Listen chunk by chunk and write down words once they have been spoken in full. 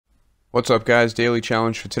What's up, guys? Daily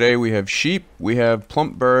challenge for today. We have sheep, we have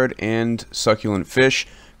plump bird, and succulent fish.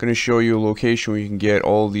 Going to show you a location where you can get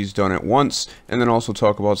all of these done at once, and then also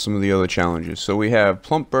talk about some of the other challenges. So we have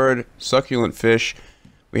plump bird, succulent fish,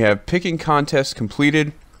 we have picking contest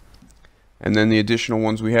completed, and then the additional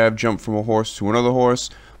ones we have jump from a horse to another horse,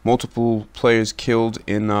 multiple players killed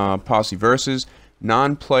in posse versus,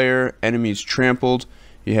 non-player enemies trampled,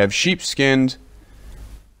 you have sheep skinned,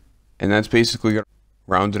 and that's basically going to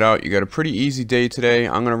round it out. You got a pretty easy day today.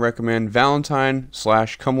 I'm going to recommend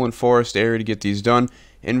Valentine/Cumberland Forest area to get these done.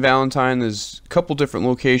 In Valentine, there's a couple different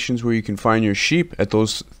locations where you can find your sheep at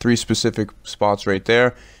those 3 specific spots right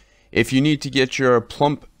there. If you need to get your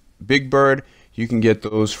plump big bird, you can get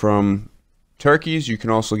those from turkeys. You can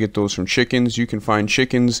also get those from chickens. You can find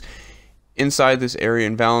chickens inside this area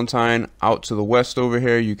in Valentine. Out to the west over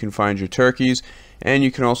here, you can find your turkeys. And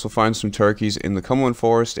you can also find some turkeys in the Cumberland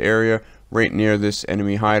Forest area, right near this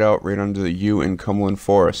enemy hideout, right under the U in Cumberland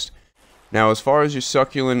Forest. Now, as far as your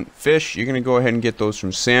succulent fish, you're going to go ahead and get those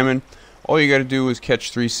from salmon. All you got to do is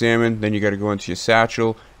catch 3 salmon, then you got to go into your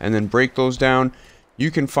satchel and then break those down.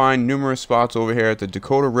 You can find numerous spots over here at the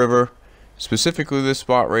Dakota River, specifically this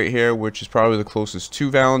spot right here, which is probably the closest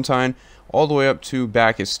to Valentine, all the way up to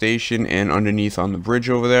Bacchus Station and underneath on the bridge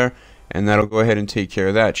over there, and that'll go ahead and take care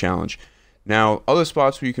of that challenge. Now, other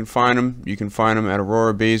spots where you can find them at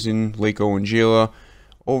Aurora Basin, Lake Owanjila.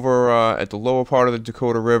 Over at the lower part of the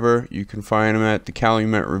Dakota River, you can find them at the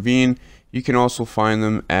Calumet Ravine. You can also find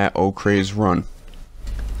them at O'Crae's Run.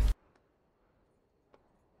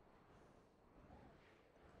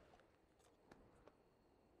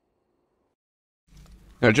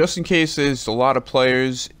 Now, just in case there's a lot of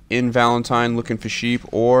players in Valentine looking for sheep,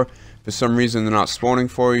 or for some reason they're not spawning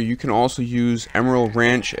for you, you can also use Emerald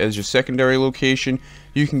Ranch as your secondary location.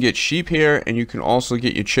 You can get sheep here, and you can also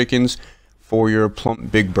get your chickens for your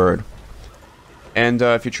plump big bird. And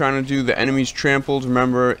if you're trying to do the enemies trampled,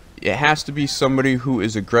 remember, it has to be somebody who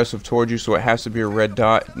is aggressive towards you, so it has to be a red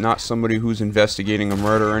dot, not somebody who's investigating a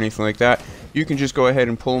murder or anything like that. You can just go ahead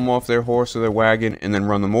and pull them off their horse or their wagon and then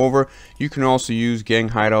run them over. You can also use gang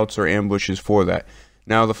hideouts or ambushes for that.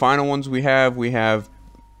 Now, the final ones we have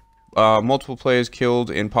multiple players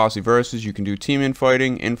killed in posse versus. You can do team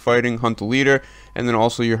infighting, hunt the leader, and then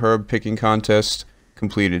also your herb picking contest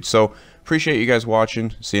completed. So appreciate you guys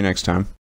watching. See you next time.